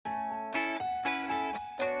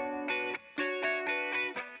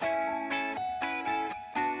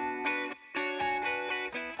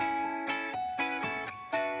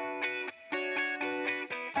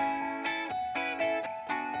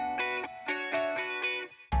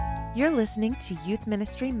You're listening to Youth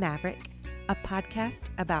Ministry Maverick, a podcast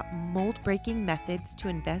about mold-breaking methods to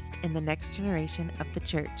invest in the next generation of the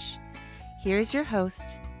church. Here's your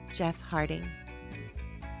host, Jeff Harding.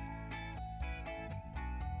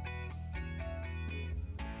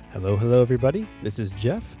 Hello, everybody. This is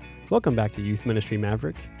Jeff. Welcome back to Youth Ministry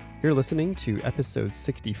Maverick. You're listening to episode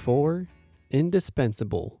 64,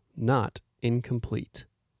 Indispensable, Not Incomplete.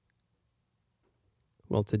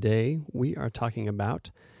 Well, today we are talking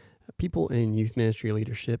about people in youth ministry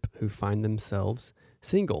leadership who find themselves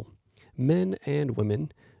single, men and women.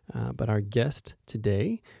 But our guest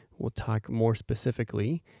today will talk more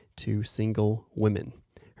specifically to single women.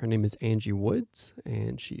 Her name is Angie Woods,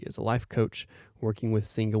 and she is a life coach working with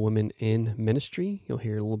single women in ministry. You'll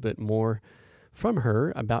hear a little bit more from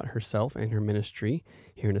her about herself and her ministry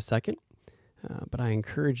here in a second. But I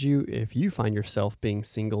encourage you, if you find yourself being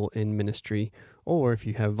single in ministry, or if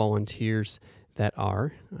you have volunteers that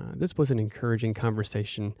are, this was an encouraging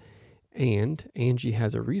conversation, and Angie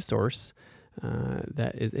has a resource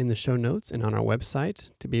that is in the show notes and on our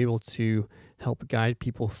website to be able to help guide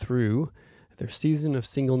people through their season of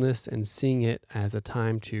singleness and seeing it as a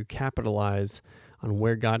time to capitalize on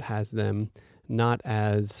where God has them, not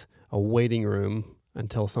as a waiting room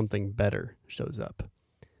until something better shows up.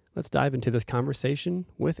 Let's dive into this conversation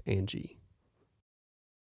with Angie.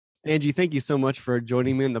 Angie, thank you so much for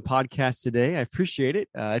joining me on the podcast today. I appreciate it.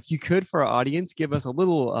 If you could, for our audience, give us a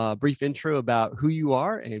little brief intro about who you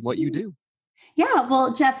are and what you do. Yeah,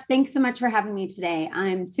 well, Jeff, thanks so much for having me today.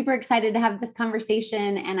 I'm super excited to have this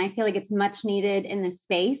conversation, and I feel like it's much needed in this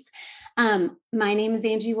space. My name is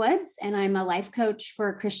Angie Woods, and I'm a life coach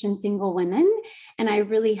for Christian single women, and I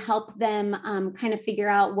really help them kind of figure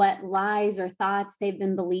out what lies or thoughts they've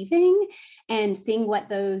been believing and seeing what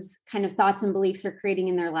those kind of thoughts and beliefs are creating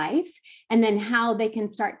in their life, and then how they can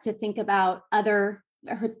start to think about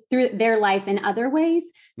through their life in other ways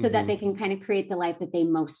so that they can kind of create the life that they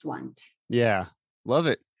most want. Yeah. Love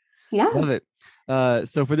it. Yeah. Love it.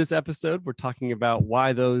 So for this episode, we're talking about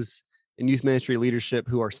why those in youth ministry leadership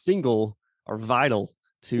who are single are vital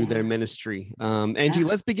to their ministry. Angie,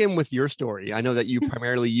 let's begin with your story. I know that you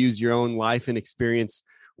primarily use your own life and experience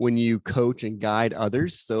when you coach and guide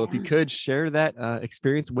others. So if you could share that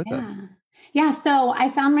experience with us. Yeah. So I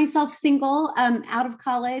found myself single out of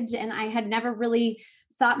college, and I had never really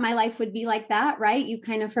thought my life would be like that, right? You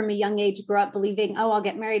kind of from a young age grew up believing, oh, I'll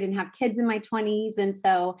get married and have kids in my 20s. And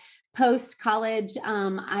so post-college,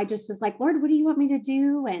 I just was like, Lord, what do you want me to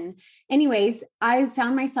do? And anyways, I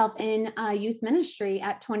found myself in youth ministry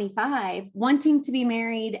at 25, wanting to be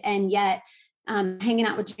married, and yet hanging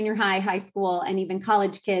out with junior high, high school, and even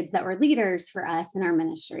college kids that were leaders for us in our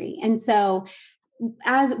ministry. And so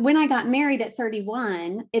when I got married at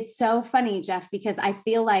 31, it's so funny, Jeff, because I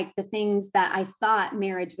feel like the things that I thought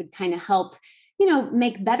marriage would kind of help,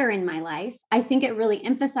 make better in my life, I think it really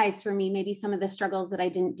emphasized for me maybe some of the struggles that I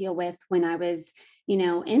didn't deal with when I was,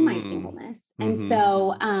 in my singleness. And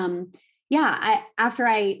so, after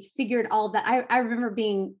I figured all that, I remember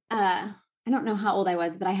being, I don't know how old I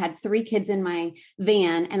was, but I had 3 kids in my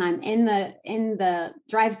van, and I'm in the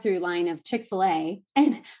drive-through line of Chick-fil-A.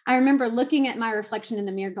 And I remember looking at my reflection in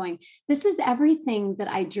the mirror going, this is everything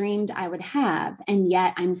that I dreamed I would have. And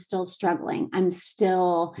yet I'm still struggling. It's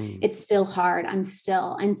still hard. And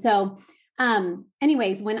so,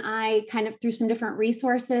 anyways, when I kind of through some different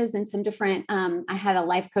resources and some different, I had a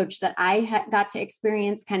life coach that I got to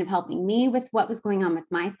experience kind of helping me with what was going on with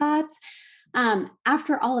my thoughts.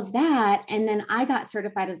 After all of that, and then I got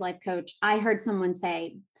certified as life coach, I heard someone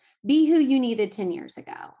say, be who you needed 10 years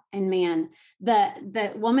ago. And man,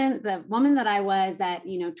 the woman that I was at,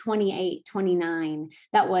 28, 29,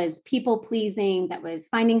 that was people pleasing, that was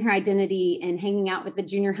finding her identity and hanging out with the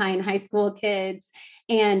junior high and high school kids.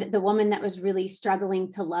 And the woman that was really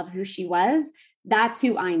struggling to love who she was, that's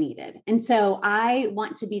who I needed. And so I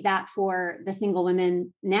want to be that for the single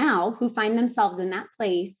women now who find themselves in that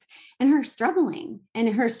place and are struggling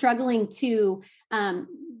to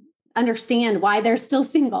understand why they're still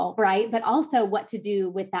single, right? But also what to do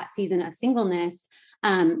with that season of singleness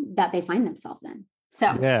that they find themselves in.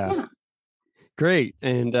 So, yeah. Great.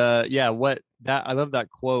 And I love that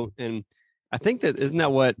quote. And I think isn't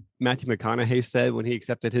that what Matthew McConaughey said when he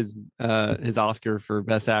accepted his Oscar for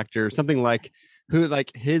Best Actor? Something like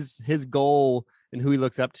his goal and who he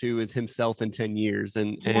looks up to is himself in 10 years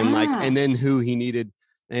and then who he needed.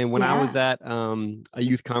 And when I was at a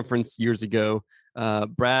youth conference years ago,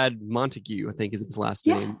 Brad Montague, I think is his last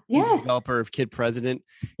name. He's the developer of Kid President.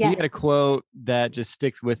 He had a quote that just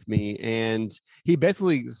sticks with me. And he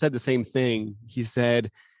basically said the same thing. He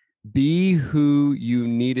said, be who you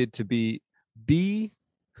needed to be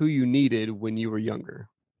who you needed when you were younger.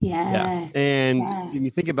 Yeah. Yes. And Yes. you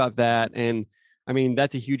think about that. And I mean,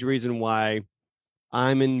 that's a huge reason why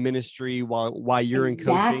I'm in ministry, why you're in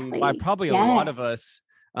coaching, why Exactly. probably a lot of us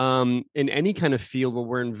in any kind of field where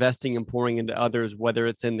we're investing and pouring into others, whether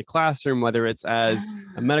it's in the classroom, whether it's as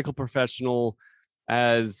a medical professional,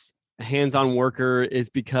 as a hands-on worker, is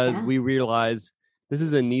because we realize this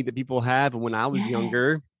is a need that people have. And when I was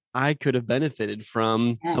younger, I could have benefited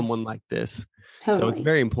from someone like this. So it's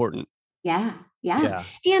very important. Yeah.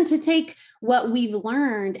 And to take what we've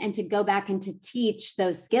learned and to go back and to teach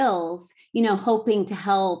those skills, hoping to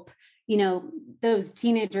help, those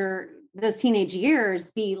teenage years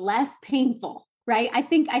be less painful. Right. I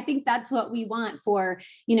think that's what we want for,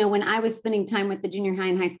 when I was spending time with the junior high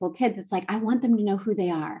and high school kids, it's like, I want them to know who they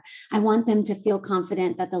are. I want them to feel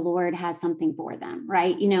confident that the Lord has something for them.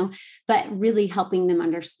 Right. But really helping them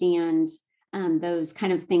understand those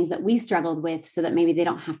kind of things that we struggled with so that maybe they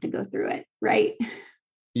don't have to go through it. Right.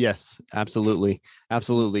 Yes, absolutely.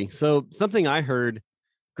 Absolutely. So something I heard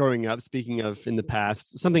growing up, speaking of in the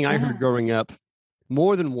past, something I heard growing up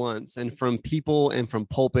more than once and from people and from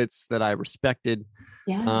pulpits that I respected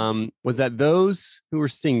was that those who are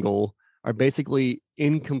single are basically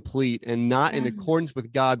incomplete and not in accordance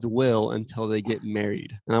with God's will until they get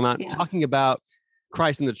married. And I'm not talking about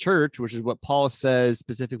Christ in the church, which is what Paul says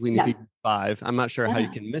specifically in Ephesians 5. I'm not sure how you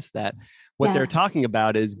can miss that. What they're talking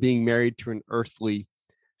about is being married to an earthly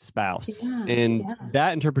spouse. And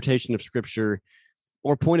that interpretation of scripture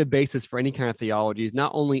or point of basis for any kind of theology is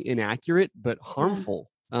not only inaccurate, but harmful.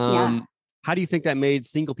 How do you think that made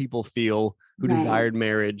single people feel who desired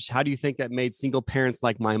marriage? How do you think that made single parents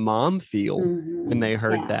like my mom feel when they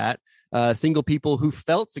heard that? Single people who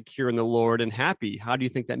felt secure in the Lord and happy, how do you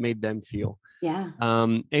think that made them feel?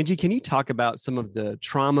 Angie, can you talk about some of the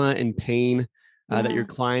trauma and pain that your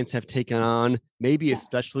clients have taken on, maybe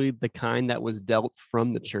especially the kind that was dealt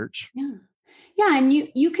from the church? And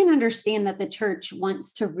you can understand that the church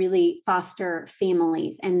wants to really foster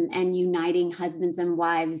families and uniting husbands and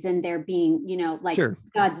wives, and there being,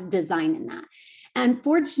 God's design in that.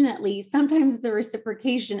 Unfortunately, sometimes the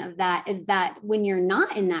reciprocation of that is that when you're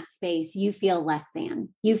not in that space, you feel less than,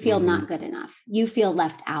 you feel not good enough, you feel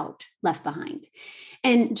left out, left behind.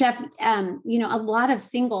 And Jeff, a lot of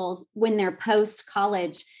singles when they're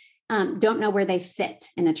post-college don't know where they fit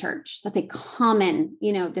in a church. That's a common,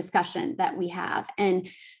 discussion that we have. And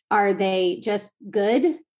are they just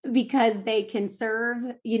good because they can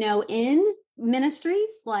serve, in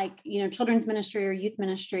ministries like, children's ministry or youth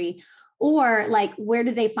ministry, or like, where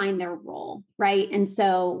do they find their role? Right. And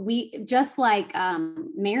so we, just like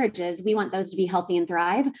marriages, we want those to be healthy and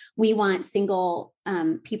thrive. We want single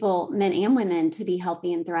people, men and women, to be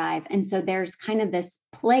healthy and thrive. And so there's kind of this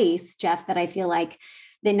place, Jeff, that I feel like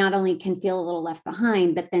they not only can feel a little left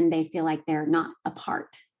behind, but then they feel like they're not a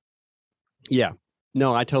part. Yeah,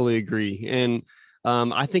 no, I totally agree. And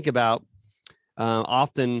I think about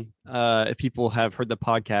often if people have heard the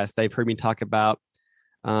podcast, they've heard me talk about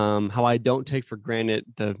how I don't take for granted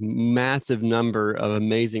the massive number of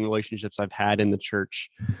amazing relationships I've had in the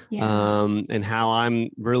church, and how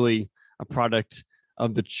I'm really a product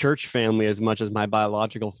of the church family as much as my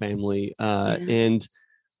biological family. And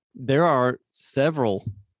there are several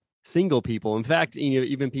single people. In fact,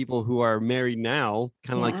 even people who are married now,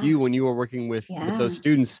 kind of like you, when you were working with those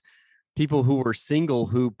students, people who were single,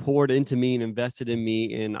 who poured into me and invested in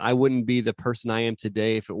me. And I wouldn't be the person I am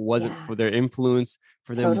today if it wasn't for their influence,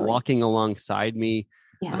 for them walking alongside me,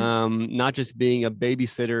 not just being a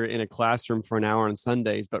babysitter in a classroom for an hour on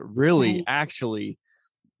Sundays, but really actually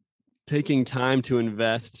taking time to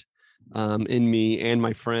invest in me and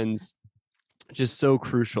my friends. Just so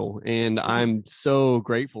crucial. And I'm so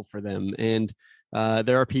grateful for them. And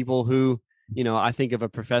there are people who, I think of a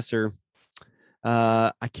professor,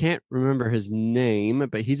 I can't remember his name,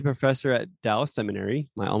 but he's a professor at Dallas Seminary,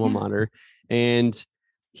 my alma mater. And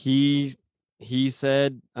he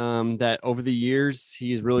said that over the years,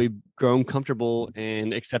 he's really grown comfortable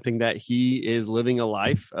in accepting that he is living a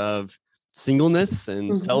life of singleness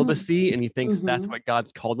and celibacy. And he thinks that's what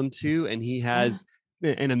God's called him to. And he has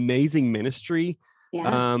an amazing ministry.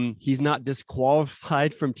 He's not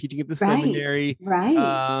disqualified from teaching at the seminary.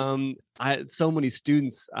 So many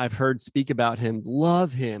students I've heard speak about him,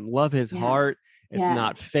 love his heart. It's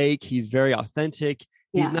not fake. He's very authentic.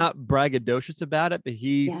 He's not braggadocious about it, but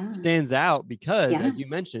he stands out because, as you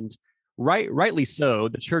mentioned, rightly so,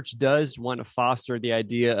 the church does want to foster the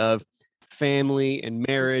idea of family and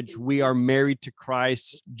marriage. We are married to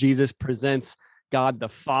Christ. Jesus presents God the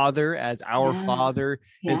Father as our Father.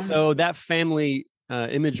 And so that family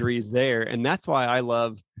imagery is there. And that's why I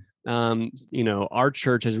love Our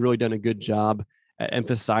church has really done a good job at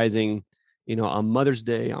emphasizing, on Mother's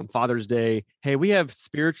Day, on Father's Day, hey, we have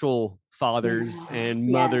spiritual fathers and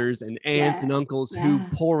mothers and aunts and uncles who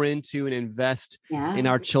pour into and invest in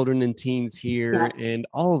our children and teens here. And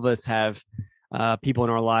all of us have people in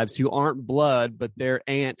our lives who aren't blood, but they're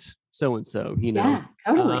aunt so-and-so,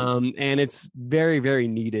 Totally. and it's very, very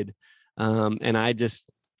needed. And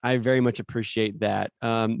I very much appreciate that.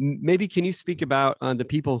 Maybe can you speak about the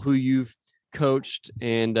people who you've coached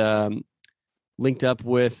and linked up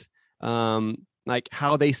with, like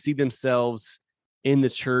how they see themselves in the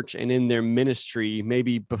church and in their ministry,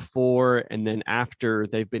 maybe before and then after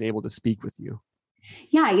they've been able to speak with you?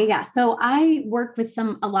 Yeah. So I work with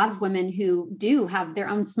a lot of women who do have their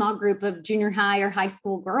own small group of junior high or high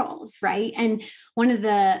school girls, right? And one of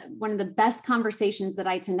the best conversations that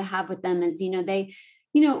I tend to have with them is,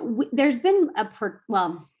 there's been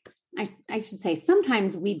I should say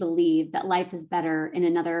sometimes we believe that life is better in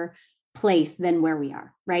another place than where we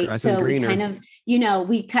are, right? Grass so is greener.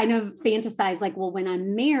 we kind of fantasize like, well, when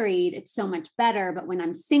I'm married, it's so much better, but when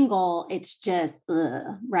I'm single, it's just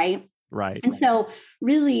right. Right. And so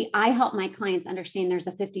really, I help my clients understand there's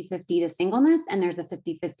a 50-50 to singleness and there's a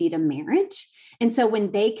 50-50 to marriage. And so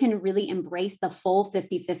when they can really embrace the full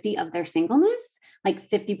 50-50 of their singleness, like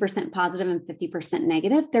 50% positive and 50%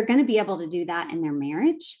 negative, they're going to be able to do that in their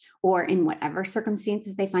marriage or in whatever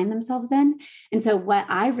circumstances they find themselves in. And so what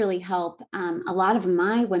I really help a lot of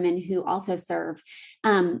my women who also serve,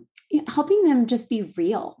 helping them just be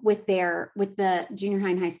real with the junior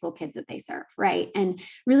high and high school kids that they serve, right? And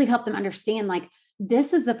really help them understand, like,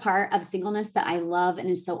 this is the part of singleness that I love and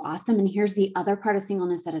is so awesome. And here's the other part of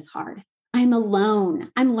singleness that is hard. I'm alone.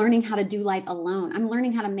 I'm learning how to do life alone. I'm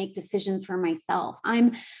learning how to make decisions for myself.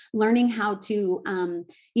 I'm learning how to,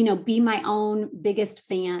 be my own biggest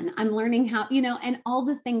fan. I'm learning how, and all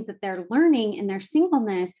the things that they're learning in their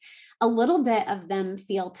singleness. A little bit of them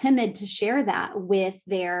feel timid to share that with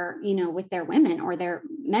their women or their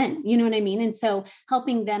men, you know what I mean? And so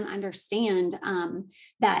helping them understand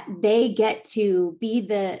that they get to be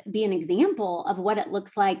an example of what it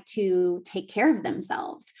looks like to take care of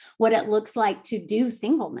themselves, what it looks like to do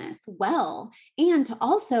singleness well, and to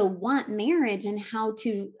also want marriage and how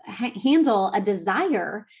to handle a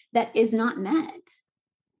desire that is not met.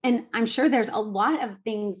 And I'm sure there's a lot of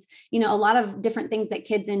things, a lot of different things that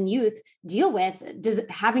kids and youth deal with,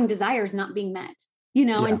 having desires not being met,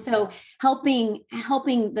 and so helping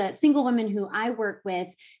the single women who I work with,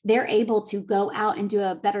 they're able to go out and do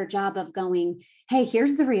a better job of going, hey,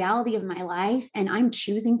 here's the reality of my life. And I'm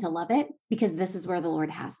choosing to love it because this is where the Lord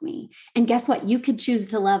has me. And guess what? You could choose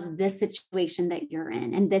to love this situation that you're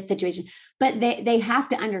in and this situation, but they have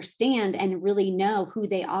to understand and really know who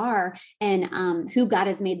they are and who God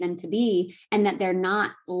has made them to be, and that they're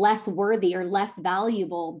not less worthy or less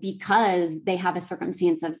valuable because they have a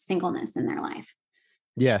circumstance of singleness in their life.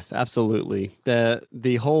 Yes, absolutely.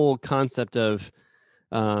 The whole concept of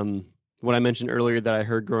what I mentioned earlier that I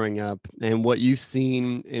heard growing up, and what you've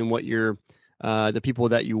seen and what the people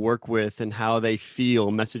that you work with and how they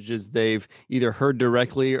feel, messages they've either heard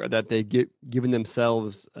directly or that they've given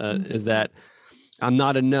themselves, is that I'm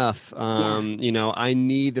not enough. I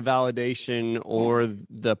need the validation or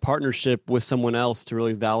the partnership with someone else to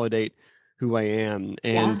really validate who I am.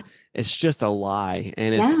 And it's just a lie.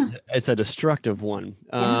 And it's a destructive one.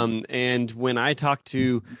 And when I talk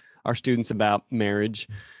to our students about marriage,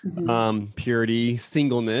 purity,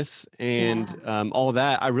 singleness, and all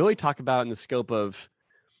that, I really talk about in the scope of,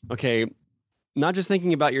 okay, not just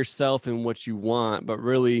thinking about yourself and what you want, but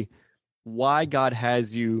really why God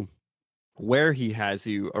has you where he has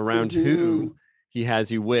you, around who he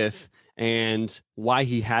has you with, and why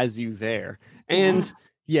he has you there. And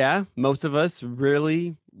most of us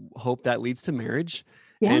really hope that leads to marriage.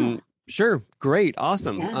 And sure, great,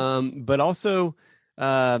 awesome. But also,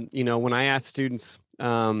 when I ask students,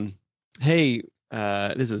 hey,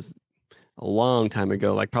 this was a long time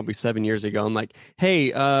ago, like probably 7 years ago, I'm like,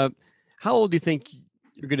 hey, how old do you think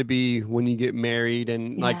you're going to be when you get married?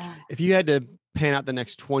 And like, if you had to pan out the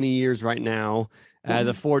next 20 years right now as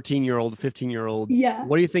a 14-year-old, 15-year-old,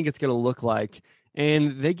 what do you think it's going to look like?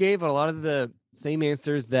 And they gave a lot of the same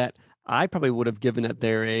answers that I probably would have given at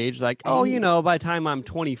their age. Like, by the time I'm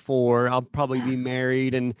 24, I'll probably be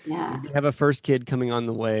married and maybe have a first kid coming on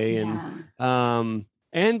the way.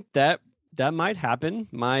 And that might happen.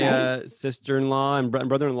 My sister-in-law and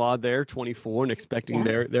brother-in-law, they're 24 and expecting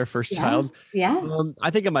their first child. I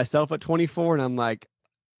think of myself at 24 and I'm like,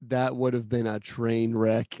 that would have been a train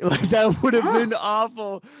wreck. Like that would have been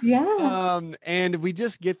awful. And we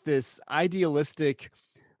just get this idealistic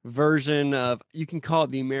version of, you can call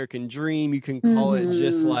it the American dream. You can call it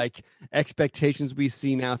just like expectations we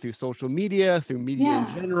see now through social media, through media in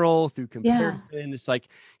Yeah. general, through Yeah. comparison. It's like,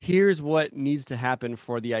 here's what needs to happen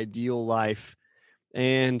for the ideal life.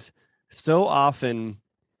 And so often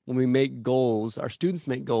when we make goals, our students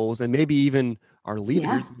make goals, and maybe even our Yeah.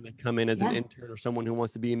 leaders, when they come in as an Yeah. intern or someone who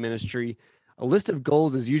wants to be in ministry, a list of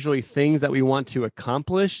goals is usually things that we want to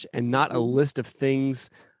accomplish and not a list of things,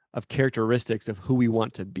 of characteristics of who we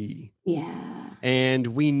want to be. Yeah. And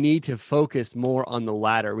we need to focus more on the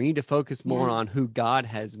latter. We need to focus more Yeah. on who God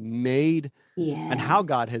has made and Yeah. how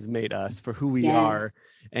God has made us for who we Yes. are,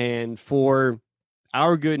 and for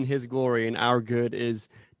our good and his glory, and our good is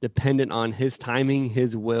dependent on his timing,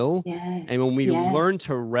 his will. Yes. And when we Yes. learn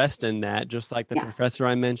to rest in that, just like the Yeah. professor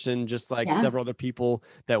I mentioned, just like Yeah. several other people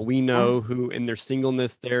that we know who in their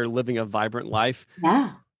singleness, they're living a vibrant life.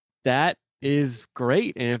 Yeah. That is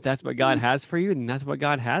great. And if that's what God has for you, then that's what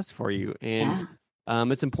God has for you. And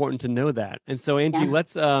it's important to know that. And so, Angie,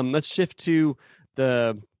 let's shift to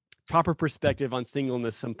the proper perspective on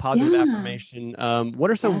singleness, some positive affirmation. What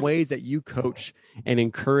are some ways that you coach and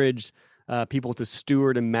encourage people to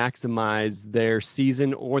steward and maximize their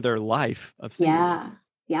season or their life of singleness?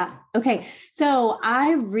 Yeah. Okay. So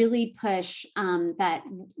I really push that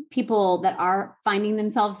people that are finding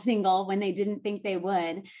themselves single when they didn't think they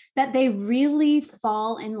would, that they really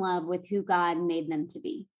fall in love with who God made them to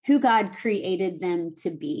be, who God created them to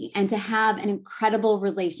be, and to have an incredible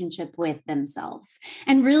relationship with themselves.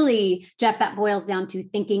 And really, Jeff, that boils down to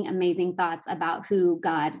thinking amazing thoughts about who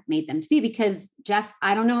God made them to be. Because Jeff,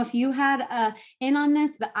 I don't know if you had in on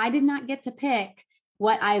this, but I did not get to pick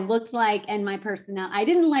what I looked like and my personality. I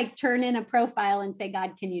didn't like turn in a profile and say,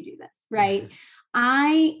 God, can you do this? Right.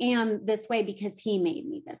 I am this way because he made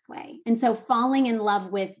me this way. And so falling in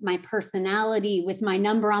love with my personality, with my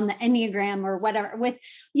number on the Enneagram or whatever, with,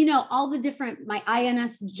 all the different, my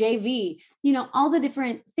INSJV, all the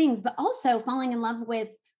different things, but also falling in love with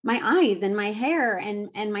my eyes and my hair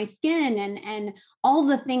and my skin and all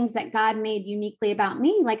the things that God made uniquely about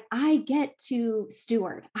me. Like, I get to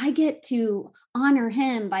steward, I get to honor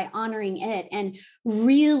him by honoring it, and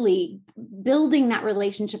really building that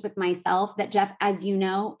relationship with myself that, Jeff, as you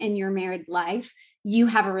know, in your married life, you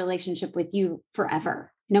have a relationship with you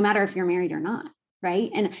forever, no matter if you're married or not.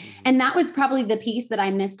 Right. And that was probably the piece that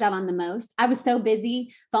I missed out on the most. I was so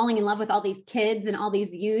busy falling in love with all these kids and all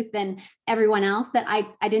these youth and everyone else that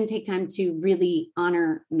I didn't take time to really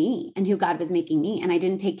honor me and who God was making me. And I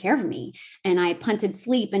didn't take care of me. And I punted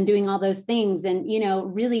sleep and doing all those things and,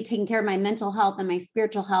 really taking care of my mental health and my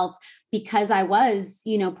spiritual health, because I was,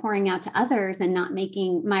 pouring out to others and not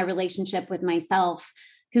making my relationship with myself,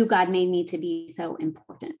 who God made me to be, so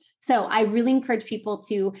important. So I really encourage people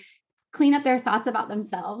to clean up their thoughts about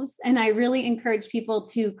themselves. And I really encourage people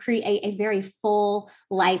to create a very full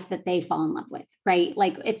life that they fall in love with, right?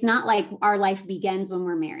 Like, it's not like our life begins when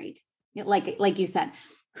we're married. Like you said,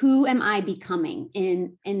 who am I becoming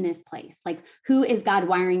in this place? Like, who is God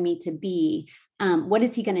wiring me to be? What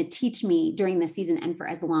is he going to teach me during this season and for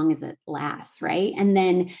as long as it lasts, right? And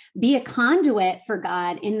then be a conduit for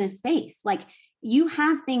God in this space. Like, you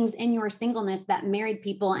have things in your singleness that married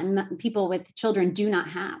people and people with children do not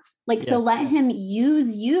have. Like, so let him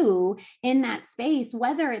use you in that space,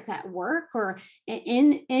 whether it's at work or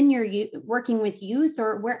in your working with youth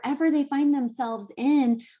or wherever they find themselves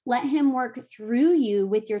in. Let him work through you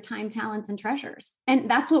with your time, talents, and treasures. And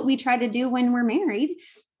that's what we try to do when we're married,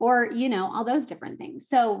 or, all those different things.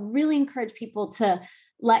 So really encourage people to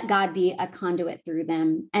let God be a conduit through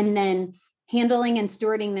them. And then handling and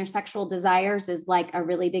stewarding their sexual desires is like a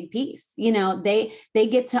really big piece. They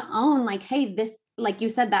get to own, like, hey, this, like you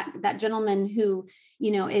said, that gentleman who,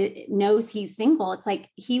 knows he's single. It's like,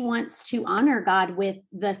 he wants to honor God with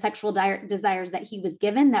the sexual desires that he was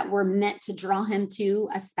given that were meant to draw him to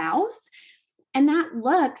a spouse. And that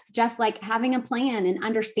looks, Jeff, like having a plan and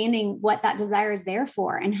understanding what that desire is there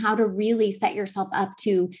for and how to really set yourself up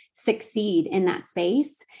to succeed in that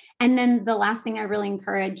space. And then the last thing I really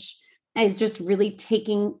encourage is just really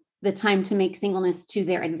taking the time to make singleness to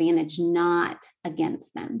their advantage, not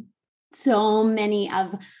against them. So many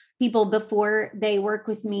of people before they work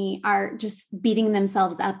with me are just beating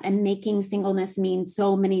themselves up and making singleness mean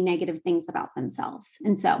so many negative things about themselves.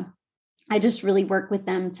 And so I just really work with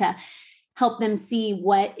them to help them see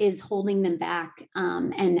what is holding them back,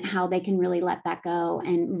 and how they can really let that go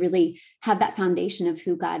and really have that foundation of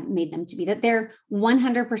who God made them to be, that they're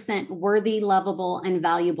 100% worthy, lovable, and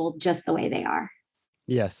valuable just the way they are.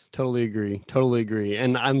 Yes, totally agree. Totally agree.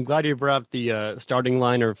 And I'm glad you brought up the starting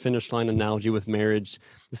line or finish line analogy with marriage,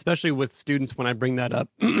 especially with students when I bring that up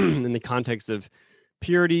in the context of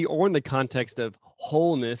purity or in the context of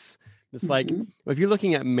wholeness. It's like, Mm-hmm. if you're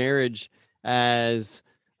looking at marriage as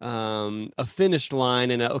a finished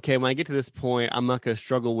line and okay, when I get to this point, I'm not going to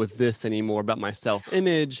struggle with this anymore about my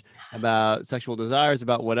self-image, about sexual desires,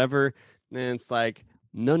 about whatever. And it's like,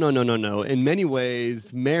 no. In many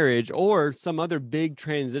ways, marriage or some other big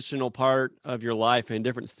transitional part of your life in a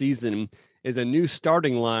different season is a new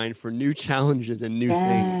starting line for new challenges and new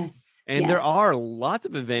things. Yes. And there are lots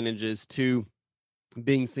of advantages to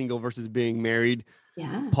being single versus being married.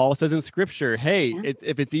 Yeah. Paul says in scripture, hey,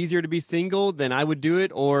 if it's easier to be single, then I would do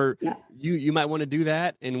it, or you might want to do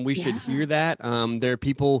that, and we should hear that. There are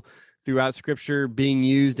people throughout scripture being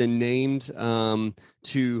used and named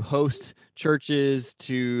to host churches,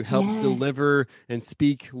 to help deliver and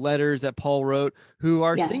speak letters that Paul wrote, who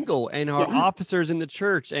are single and are officers in the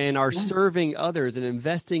church and are serving others and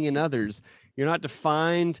investing in others. You're not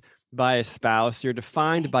defined by a spouse, you're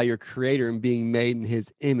defined by your creator and being made in his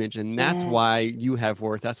image. And that's why you have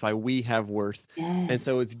worth. That's why we have worth. And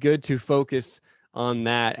so it's good to focus on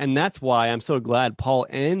that. And that's why I'm so glad Paul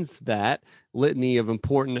ends that litany of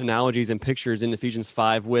important analogies and pictures in Ephesians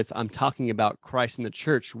 5 with, I'm talking about Christ in the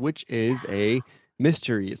church, which is a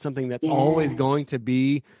mystery. It's something that's always going to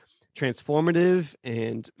be transformative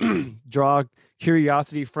and draw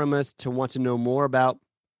curiosity from us to want to know more about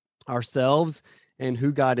ourselves and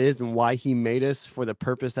who God is and why he made us for the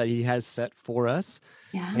purpose that he has set for us.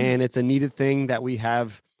 And it's a needed thing that we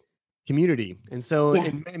have community. And so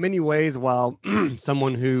in many ways, while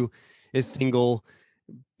someone who is single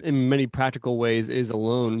in many practical ways is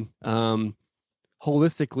alone,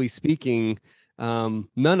 holistically speaking,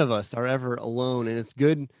 none of us are ever alone. And it's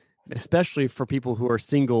good, especially for people who are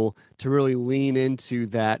single, to really lean into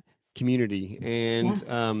that community. And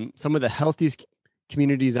some of the healthiest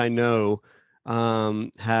communities I know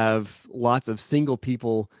have lots of single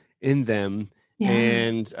people in them.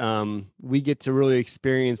 And we get to really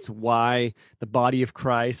experience why the body of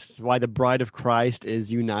Christ, why the bride of Christ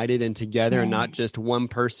is united and together, and not just one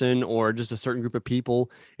person or just a certain group of people.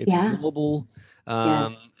 It's global.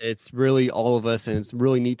 It's really all of us, and it's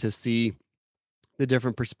really neat to see the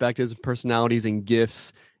different perspectives, personalities, and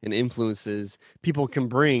gifts and influences people can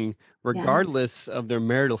bring regardless of their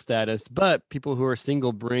marital status. But people who are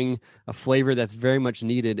single bring a flavor that's very much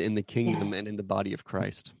needed in the kingdom and in the body of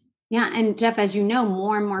Christ. Yeah. And Jeff, as you know,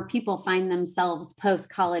 more and more people find themselves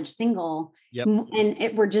post-college single.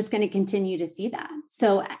 And we're just going to continue to see that.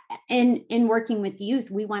 So in working with youth,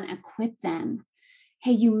 we want to equip them.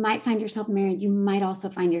 Hey, you might find yourself married. You might also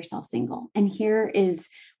find yourself single. And here is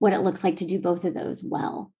what it looks like to do both of those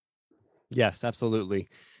well. Yes, absolutely.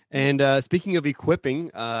 And speaking of equipping,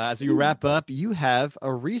 as we wrap up, you have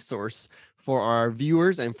a resource for our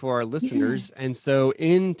viewers and for our listeners. And so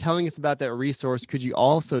in telling us about that resource, could you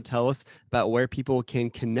also tell us about where people can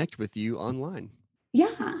connect with you online? Yeah.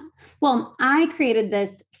 Well, I created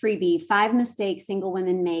this freebie, 5 mistakes single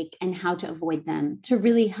women make and how to avoid them, to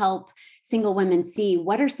really help single women see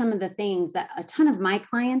what are some of the things that a ton of my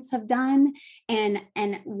clients have done, and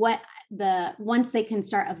what once they can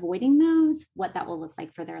start avoiding those, what that will look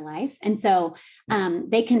like for their life. And so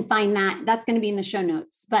they can find that's going to be in the show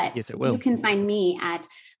notes, but yes, it will. You can find me at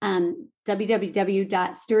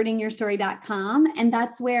www.stewardingyourstory.com. And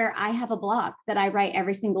that's where I have a blog that I write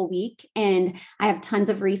every single week. And I have tons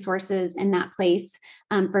of resources in that place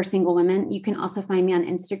for single women. You can also find me on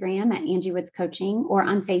Instagram at Angie Woods Coaching, or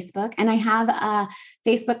on Facebook. And I have a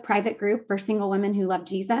Facebook private group for single women who love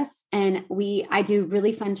Jesus. And I do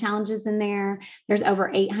really fun challenges in there. There's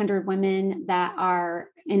over 800 women that are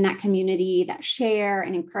in that community that share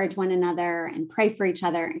and encourage one another and pray for each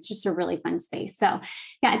other. It's just a really fun space. So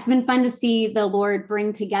yeah, it's been fun to see the Lord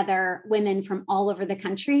bring together women from all over the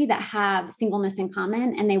country that have singleness in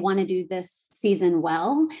common, and they want to do this season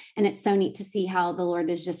well. And it's so neat to see how the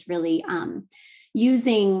Lord is just really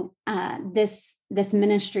using this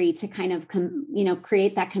ministry to kind of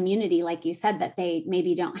create that community, like you said, that they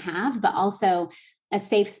maybe don't have, but also a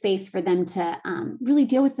safe space for them to really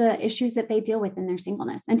deal with the issues that they deal with in their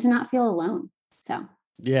singleness and to not feel alone. So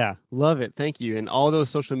yeah, love it. Thank you. And all those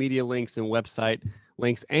social media links and website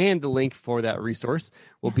links and the link for that resource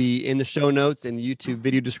will be in the show notes and the YouTube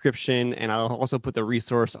video description. And I'll also put the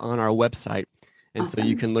resource on our website. And so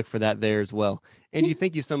you can look for that there as well. Angie,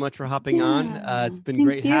 thank you so much for hopping on. It's been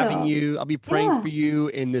great having you. I'll be praying for you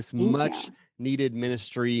in this much needed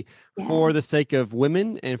ministry for the sake of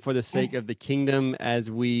women and for the sake of the kingdom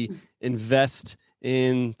as we invest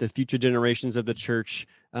in the future generations of the church,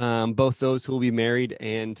 both those who will be married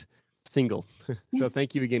and single. So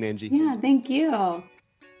thank you again, Angie. Yeah, thank you.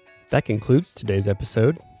 That concludes today's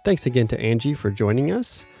episode. Thanks again to Angie for joining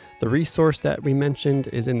us. The resource that we mentioned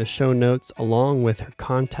is in the show notes along with her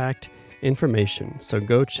contact information, so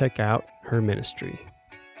go check out her ministry.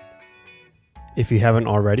 If you haven't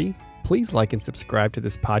already, please like and subscribe to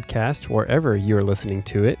this podcast wherever you are listening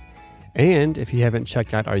to it. And if you haven't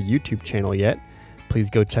checked out our YouTube channel yet,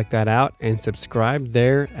 please go check that out and subscribe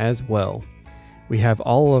there as well. We have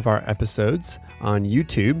all of our episodes on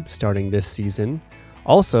YouTube starting this season.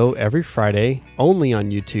 Also, every Friday, only on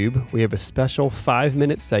YouTube, we have a special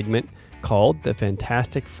 5-minute segment called the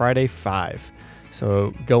Fantastic Friday 5.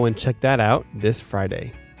 So go and check that out this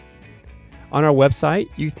Friday. On our website,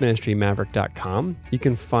 youthministrymaverick.com, you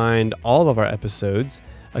can find all of our episodes,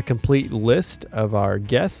 a complete list of our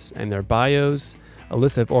guests and their bios, a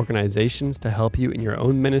list of organizations to help you in your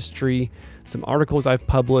own ministry, some articles I've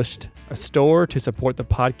published, a store to support the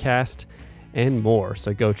podcast, and more.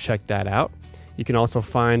 So go check that out. You can also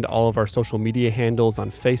find all of our social media handles on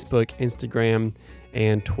Facebook, Instagram,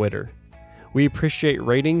 and Twitter. We appreciate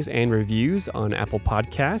ratings and reviews on Apple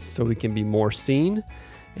Podcasts so we can be more seen.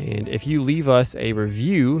 And if you leave us a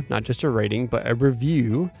review, not just a rating, but a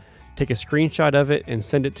review, take a screenshot of it and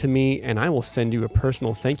send it to me, and I will send you a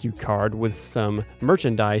personal thank you card with some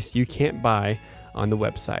merchandise you can't buy on the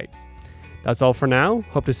website. That's all for now.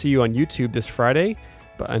 Hope to see you on YouTube this Friday.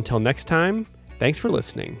 But until next time, thanks for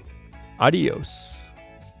listening. Adios.